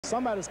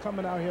somebody's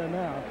coming out here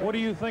now. What do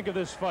you think of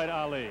this fight,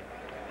 Ali?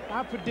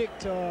 I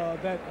predict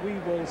that we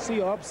will see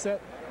an upset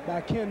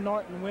by Ken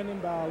Norton winning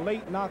by a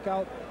late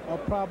knockout or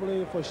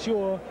probably for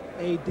sure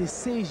a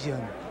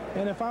decision.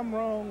 And if I'm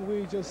wrong,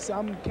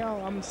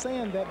 I'm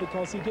saying that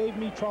because he gave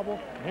me trouble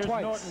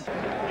twice. Norton.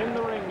 In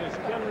the ring is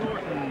Ken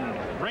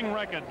Norton. Ring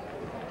record,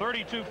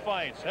 32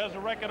 fights. Has a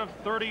record of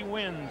 30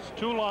 wins,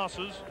 2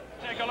 losses.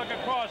 Take a look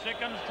across. Here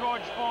comes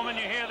George Foreman.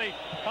 You hear the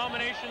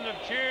combination of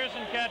cheers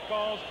and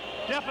catcalls.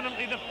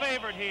 Definitely the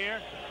favorite here.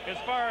 As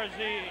far as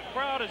the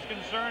crowd is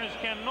concerned, is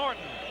Ken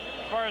Norton.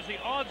 As far as the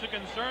odds are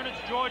concerned,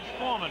 it's George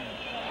Foreman.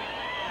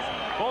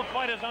 Both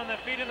fighters on their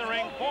feet in the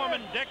ring.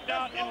 Foreman decked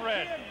out in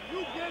red.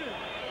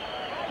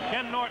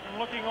 Ken Norton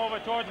looking over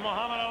towards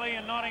Muhammad Ali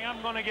and nodding,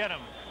 I'm going to get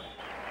him.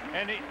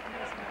 And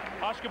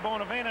Oscar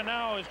Bonavena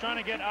now is trying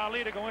to get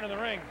Ali to go into the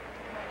ring.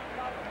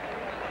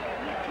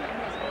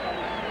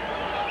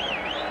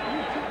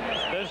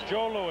 There's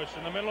Joe Louis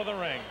in the middle of the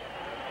ring.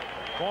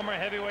 Former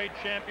heavyweight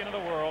champion of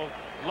the world.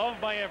 Loved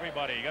by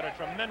everybody. Got a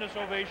tremendous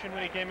ovation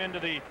when he came into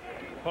the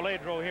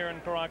Paledro here in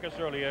Caracas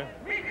earlier.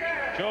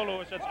 Joe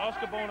Louis, that's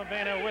Oscar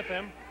Bonavena with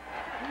him.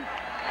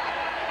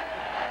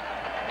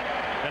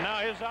 And now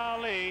here's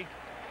Ali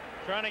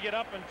trying to get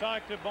up and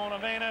talk to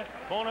Bonavena.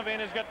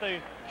 Bonavena's got the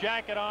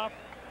jacket off.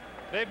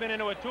 They've been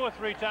into it 2 or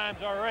 3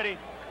 times already.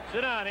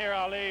 Sit down here,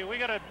 Ali. We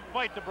got a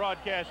fight to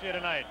broadcast here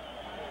tonight.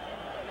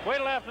 Wait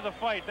till after the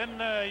fight, then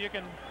you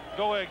can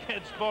go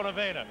against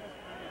Bonavena.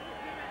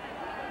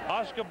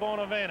 Oscar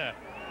Bonavena.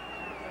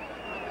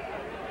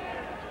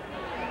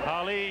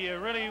 Ali, you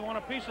really want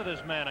a piece of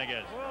this man, I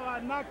guess. Well,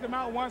 I knocked him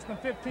out once in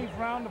the 15th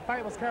round. The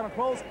fight was kind of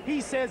close. He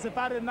says if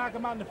I didn't knock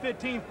him out in the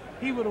 15th,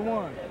 he would have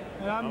won.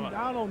 And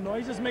I don't know.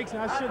 He just makes me,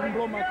 I shouldn't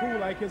blow my cool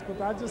like this, but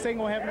I just ain't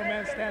going to have no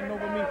man standing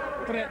over me,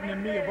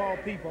 threatening me of all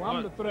people.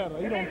 I'm the threater.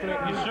 He don't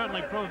threaten me. You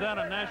certainly proved that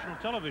on national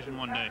television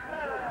one day.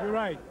 You're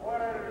right.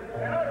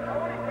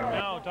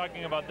 Now,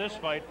 talking about this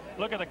fight,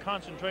 look at the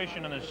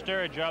concentration and the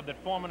stare job that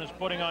Foreman is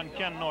putting on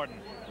Ken Norton.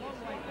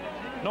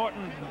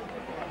 Norton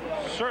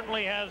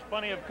certainly has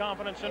plenty of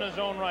confidence in his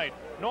own right.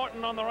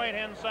 Norton on the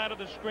right-hand side of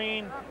the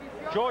screen,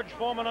 George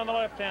Foreman on the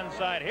left-hand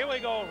side. Here we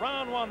go,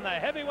 round 1. The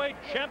heavyweight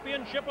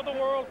championship of the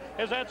world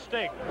is at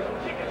stake.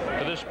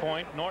 To this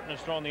point, Norton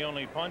has thrown the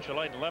only punch, a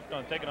light left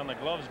on taken on the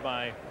gloves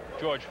by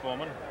George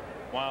Foreman.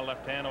 Wild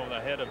left hand over the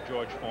head of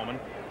George Foreman.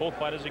 Both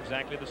fighters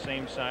exactly the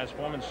same size.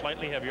 Foreman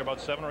slightly heavier, about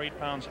 7 or 8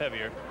 pounds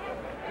heavier.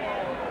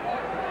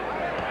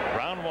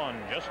 Round 1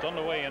 just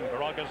underway in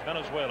Caracas,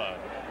 Venezuela.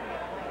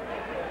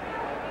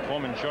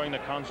 Foreman showing the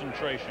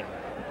concentration.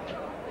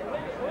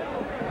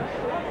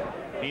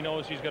 He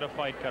knows he's got a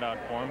fight cut out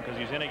for him because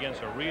he's in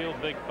against a real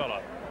big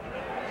fella.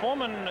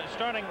 Foreman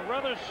starting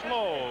rather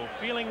slow,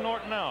 feeling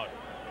Norton out.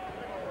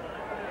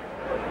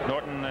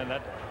 Norton,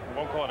 that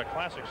won't call it a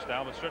classic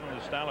style, but certainly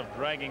the style of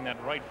dragging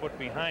that right foot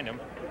behind him.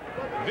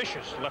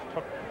 Vicious left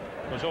hook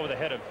was over the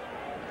head of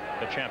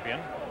the champion.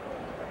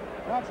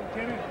 Boxing,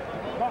 Kenny.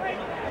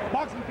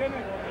 Boxing,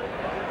 Kenny.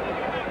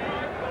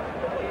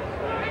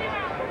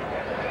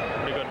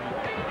 Pretty good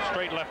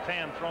straight left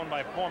hand thrown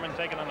by Foreman,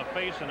 taken on the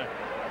face, and a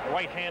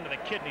right hand to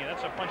the kidney.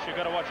 That's a punch you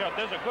got to watch out.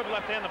 There's a good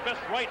left hand, the best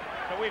right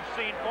that we've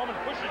seen. Foreman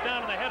pushes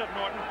down on the head of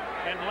Norton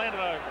and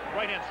landed a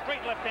right hand,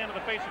 straight left hand to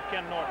the face of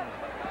Ken Norton.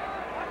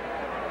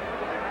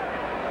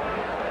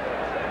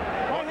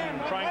 Norton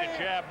trying to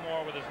jab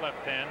more with his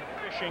left hand.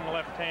 Fishing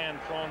left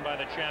hand thrown by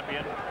the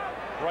champion.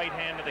 Right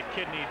hand to the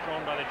kidney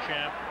thrown by the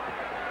champ.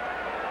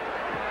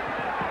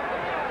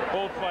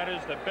 Both fighters,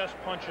 the best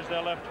punch is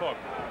their left hook.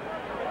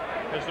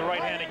 There's the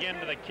right hand again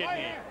to the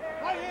kidney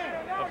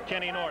of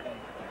Kenny Norton.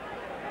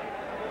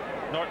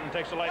 Norton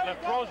takes a light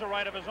left, throws a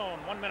right of his own.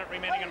 1 minute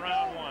remaining in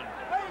round 1.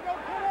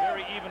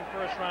 Very even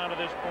first round to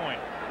this point.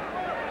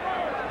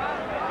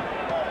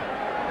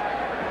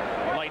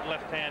 Light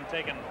left hand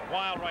taken,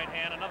 wild right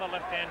hand, another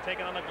left hand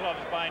taken on the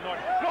gloves by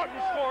Norton. Norton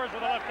scores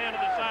with a left hand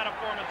to the side of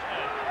Foreman's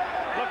head.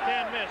 Left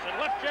hand miss,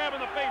 and left jab in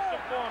the face of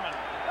Foreman.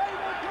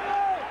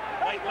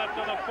 Light left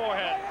on the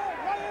forehead.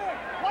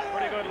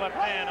 Pretty good left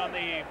hand on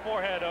the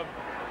forehead of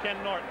Ken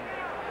Norton.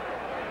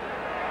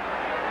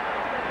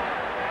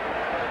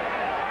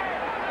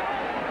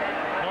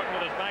 Norton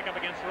with his back up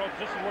against the ropes.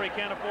 This is where he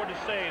can't afford to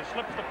stay. He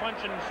slips the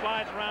punch and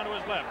slides around to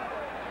his left.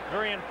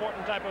 Very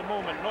important type of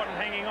movement. Norton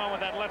hanging on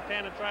with that left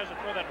hand and tries to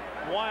throw that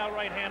wild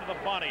right hand to the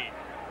body.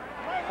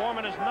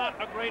 Foreman is not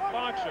a great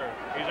boxer.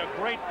 He's a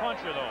great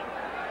puncher, though.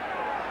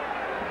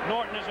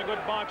 Norton is a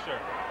good boxer.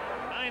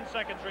 9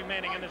 seconds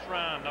remaining in this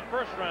round, the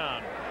first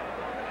round.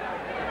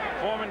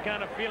 Foreman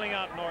kind of feeling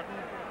out Norton.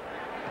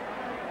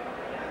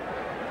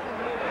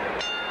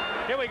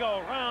 Here we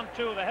go, round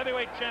 2, the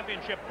heavyweight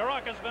championship,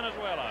 Caracas,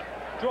 Venezuela.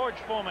 George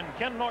Foreman,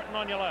 Ken Norton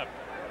on your left.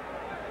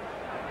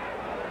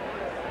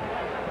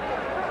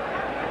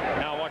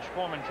 Now watch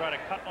Foreman try to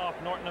cut off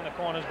Norton in the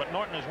corners, but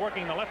Norton is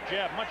working the left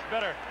jab much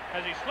better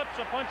as he slips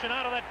a punch and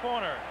out of that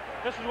corner.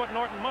 This is what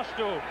Norton must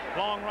do.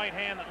 Long right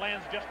hand that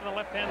lands just on the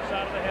left-hand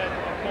side of the head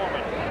of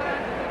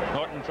Foreman.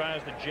 Norton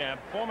tries the jab.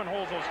 Foreman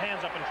holds those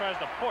hands up and tries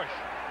to push.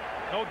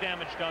 No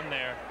damage done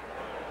there.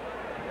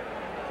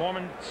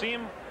 Foreman see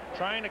him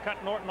trying to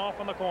cut Norton off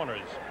on the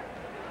corners.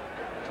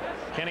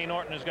 Kenny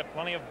Norton has got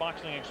plenty of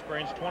boxing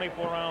experience.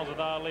 24 rounds with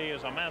Ali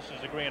is a master's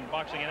degree in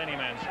boxing at any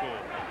man's school.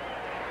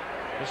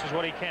 This is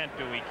what he can't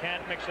do. He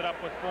can't mix it up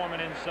with Foreman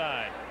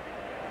inside.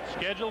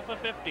 Scheduled for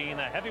 15,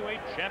 the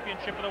heavyweight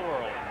championship of the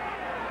world.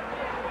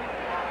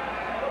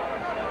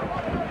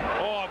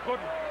 Oh,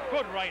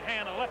 good right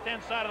hand on the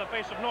left-hand side of the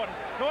face of Norton.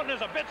 Norton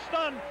is a bit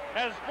stunned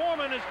as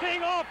Foreman is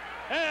teeing off,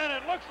 and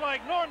it looks like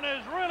Norton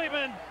has really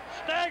been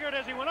staggered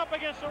as he went up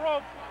against the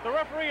rope. The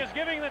referee is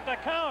giving it the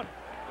count.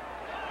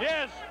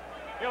 Yes,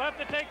 he'll have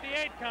to take the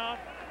 8 count.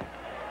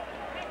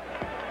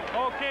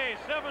 Okay,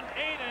 7,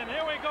 8, and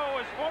here we go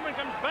as Foreman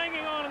comes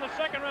banging on in the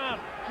second round.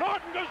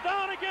 Norton goes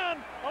down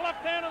again. A left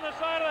hand on the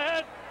side of the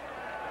head.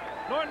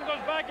 Norton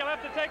goes back. He'll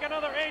have to take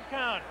another 8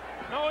 count.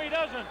 No, he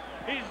doesn't.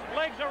 His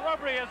legs are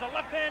rubbery as a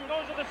left hand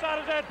goes to the side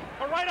of his head.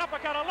 A right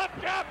uppercut, a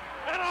left jab,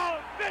 and a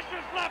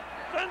vicious left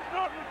sends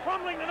Norton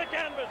crumbling to the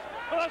canvas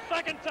for the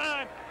second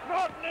time.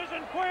 Norton is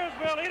in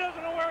Queersville. He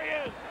doesn't know where he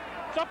is.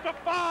 It's up to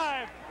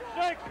 5,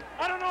 6.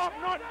 I don't know if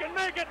Norton can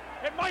make it.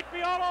 It might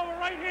be all over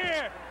right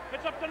here.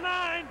 It's up to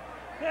 9,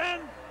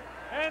 10,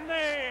 and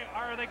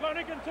are they going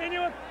to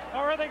continue it,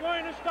 or are they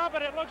going to stop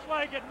it? It looks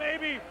like it may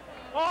be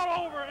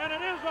all over, and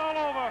it is all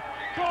over.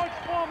 George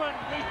Foreman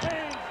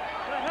retains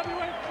the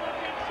heavyweight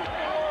championship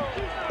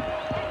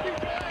of the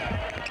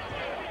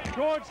world.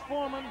 George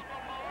Foreman,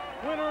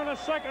 winner in a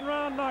second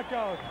round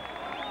knockout.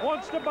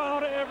 Wants to bow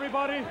to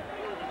everybody,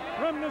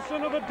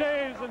 reminiscent of the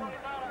days, and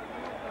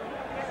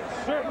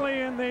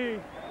certainly in the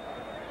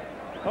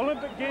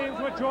Olympic Games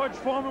where George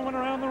Foreman went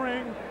around the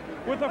ring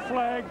with a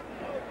flag.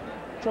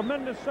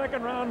 Tremendous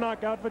second round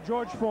knockout for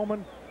George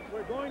Foreman.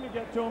 We're going to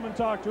get to him and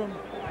talk to him.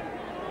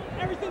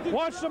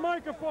 Watch the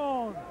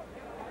microphone.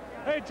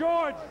 Hey,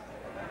 George,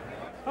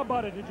 how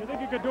about it? Did you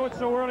think you could do it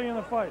so early in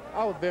the fight?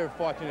 I was very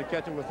fortunate to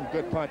catch him with some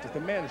good punches.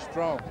 The man is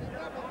strong.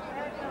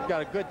 He's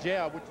got a good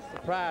jab, which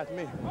surprised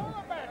me.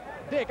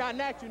 Dick, I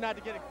asked you not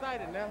to get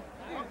excited now.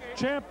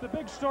 Champ, the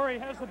big story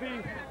has to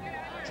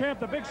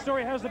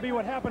be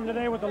what happened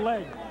today with the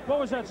leg. What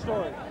was that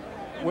story?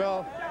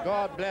 Well,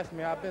 God bless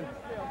me.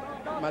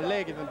 My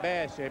leg is in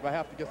bad shape. I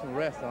have to get some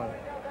rest on it.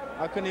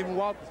 I couldn't even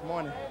walk this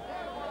morning.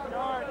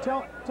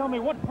 Tell me,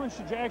 what punch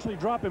did you actually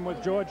drop him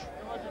with, George?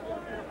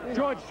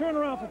 George, turn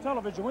around for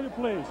television, will you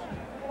please?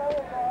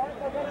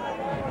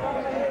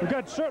 We've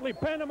got certainly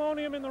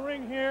pandemonium in the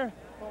ring here.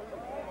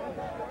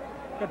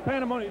 Got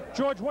pandemonium.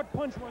 George, what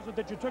punch was it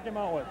that you took him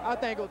out with? I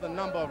think it was a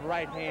number of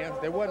right hands.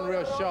 They wasn't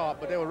real sharp,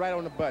 but they were right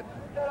on the button.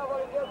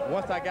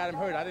 Once I got him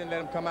hurt, I didn't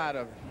let him come out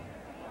of it.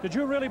 Did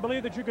you really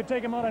believe that you could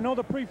take him out? I know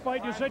the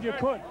pre-fight you said you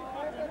could.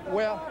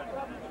 Well,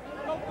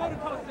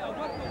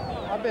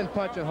 I've been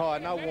punching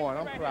hard and I won.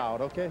 I'm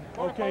proud, okay?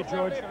 Okay,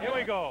 George. Here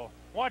we go.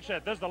 Watch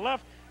that. There's the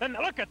left. Then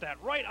look at that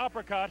right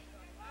uppercut.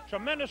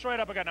 Tremendous right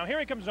uppercut. Now here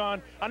he comes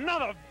on.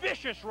 Another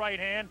vicious right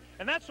hand.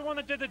 And that's the one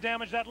that did the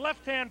damage. That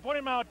left hand put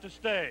him out to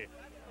stay.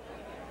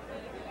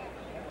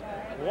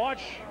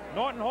 Watch.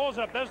 Norton holds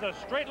up. There's the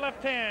straight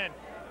left hand.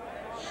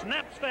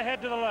 Snaps the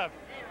head to the left.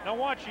 Now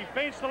watch. He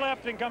feints the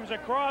left and comes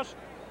across.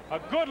 A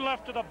good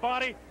left to the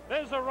body.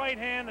 There's the right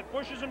hand that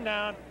pushes him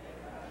down.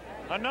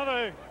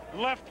 Another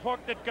left hook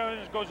that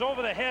goes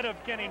over the head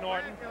of Kenny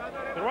Norton.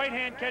 The right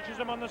hand catches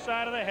him on the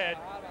side of the head,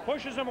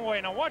 pushes him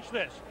away. Now watch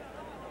this.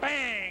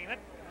 Bang! That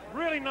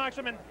really knocks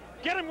him in.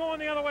 Get him going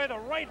the other way. The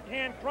right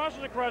hand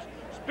crosses across,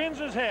 spins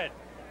his head.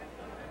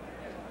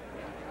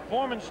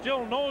 Foreman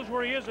still knows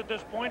where he is at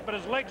this point, but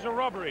his legs are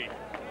rubbery.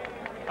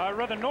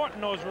 Rather,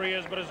 Norton knows where he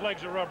is, but his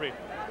legs are rubbery.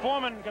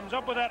 Foreman comes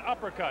up with that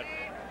uppercut.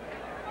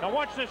 Now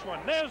watch this one.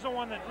 There's the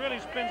one that really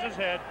spins his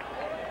head.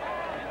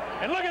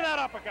 And look at that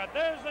uppercut.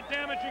 There's the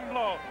damaging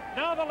blow.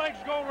 Now the legs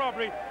go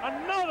rubbery.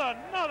 Another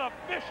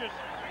vicious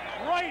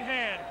right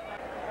hand.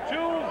 2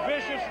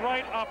 vicious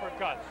right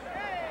uppercuts.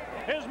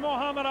 Here's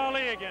Muhammad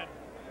Ali again.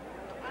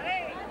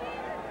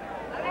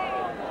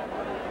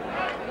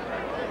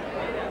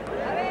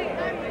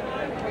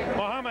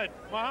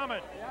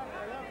 Muhammad.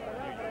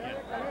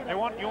 They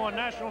want you on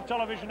national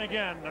television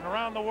again and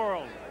around the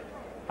world.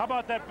 How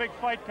about that big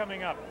fight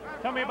coming up?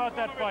 Tell me about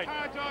that fight.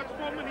 George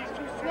Foreman, he's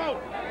too slow.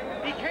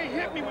 He can't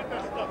hit me with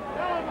that stuff.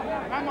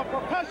 I'm a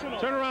professional.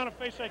 Turn around and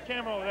face that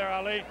camera over there,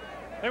 Ali.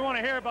 They want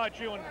to hear about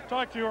you and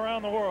talk to you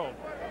around the world.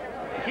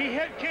 He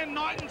hit Ken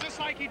Norton just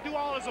like he do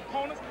all his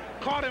opponents.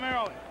 Caught him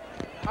early.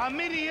 I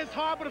admit he is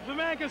hard, but if a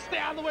man can stay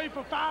out of the way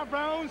for 5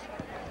 rounds,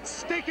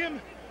 stick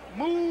him,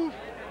 move,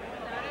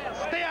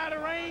 stay out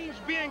of range,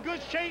 be in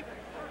good shape,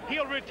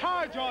 he'll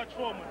retire George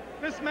Foreman.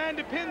 This man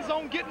depends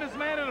on getting this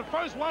man in the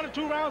first 1 or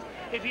 2 rounds.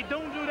 If he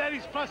don't do that,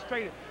 he's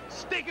frustrated.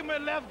 Stick him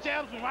with left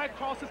jabs and right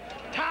crosses,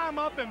 tie him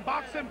up and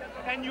box him,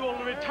 and you'll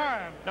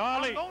retire him. Now,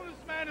 Ali, I'm the only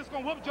man that's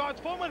going to whoop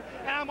George Foreman,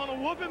 and I'm going to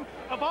whoop him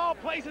of all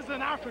places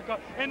in Africa,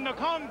 in the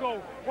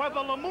Congo, where the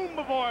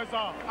Lumumba boys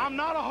are. I'm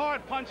not a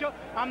hard puncher.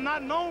 I'm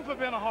not known for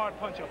being a hard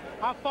puncher.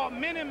 I fought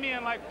many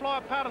men like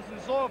Floyd Patterson,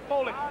 Zoe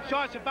Foley,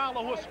 George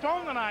Chuvalo, who are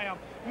stronger than I am.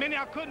 Many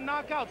I couldn't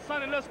knock out,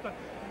 Sonny Liston.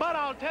 But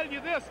I'll tell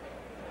you this,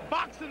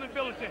 boxing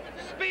ability,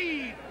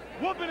 speed,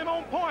 whooping him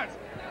on points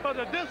for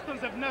the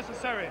distance if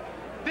necessary.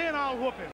 Then I'll whoop him.